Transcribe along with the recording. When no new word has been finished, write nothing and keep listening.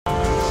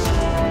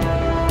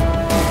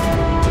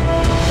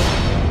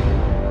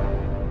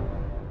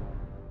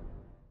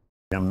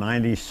I'm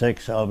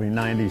 96, I'll be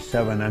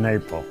 97 in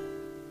April.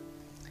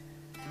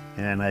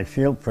 And I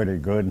feel pretty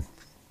good.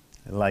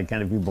 Like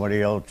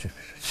everybody else,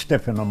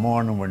 stiff in the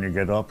morning when you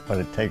get up, but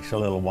it takes a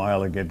little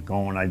while to get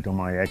going. I do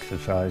my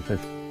exercises.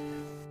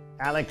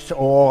 Alex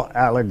or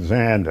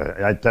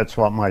Alexander, that's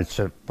what my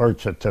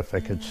birth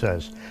certificate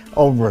says,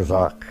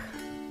 Obrizok.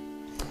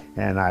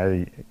 And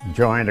I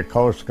joined the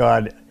Coast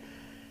Guard.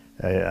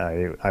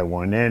 I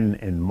went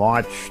in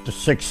March the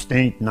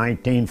 16th,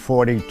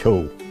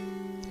 1942.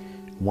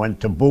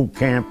 Went to boot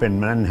camp in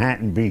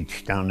Manhattan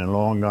Beach down in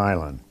Long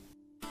Island.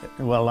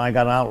 Well, I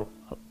got out,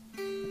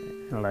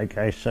 like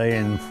I say,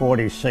 in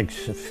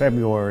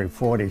February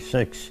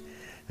 46,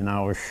 and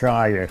I was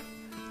shy a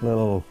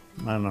little,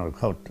 I don't know,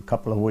 a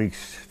couple of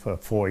weeks for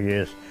 4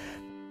 years.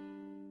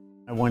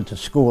 I went to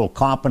school,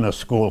 carpenter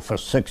school, for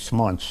 6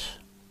 months.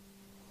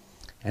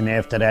 And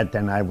after that,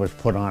 then I was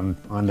put on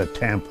the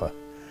Tampa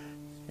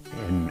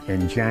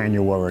in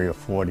January of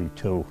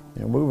 42.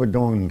 And we were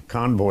doing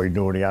convoy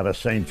duty out of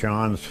St.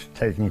 John's,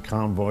 taking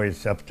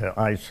convoys up to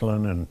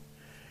Iceland and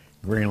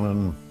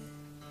Greenland,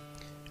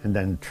 and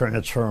then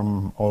transfer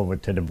them over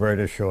to the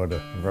British or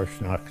the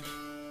Rushnaks.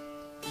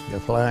 The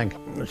flag,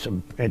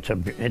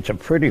 it's a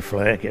pretty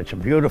flag. It's a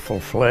beautiful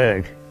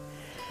flag.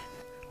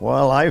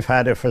 Well, I've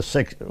had it for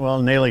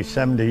nearly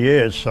 70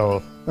 years,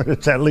 so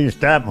it's at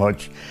least that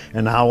much.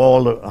 And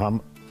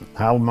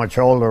how much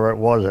older it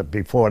was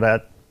before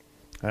that,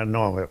 I don't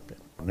know.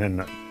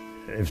 And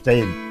if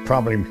they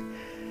probably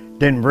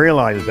didn't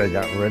realize they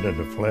got rid of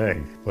the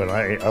flag, but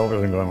I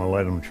wasn't going to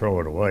let them throw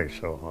it away,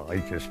 so I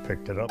just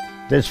picked it up.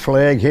 This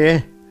flag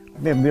here,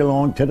 it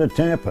belonged to the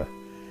Tampa.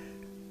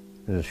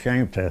 It's a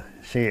shame to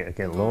see it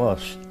get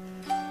lost.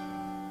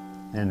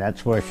 And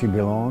that's where she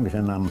belongs,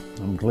 and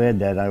I'm glad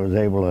that I was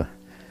able to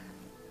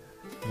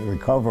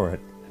recover it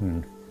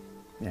and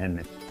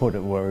put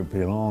it where it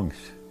belongs.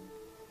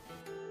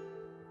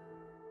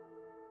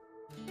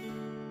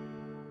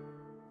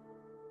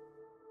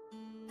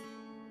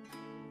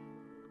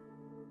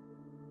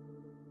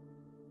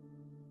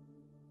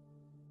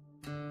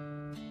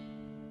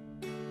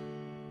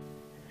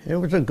 It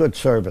was a good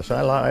service.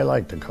 I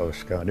liked the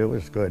Coast Guard. It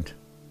was good.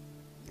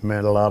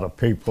 Met a lot of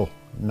people,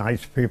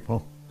 nice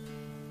people.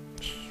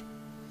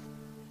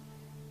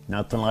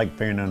 Nothing like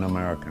being an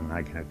American.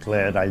 I'm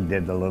glad I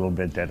did the little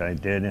bit that I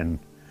did, and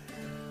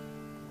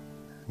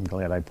I'm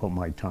glad I put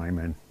my time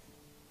in.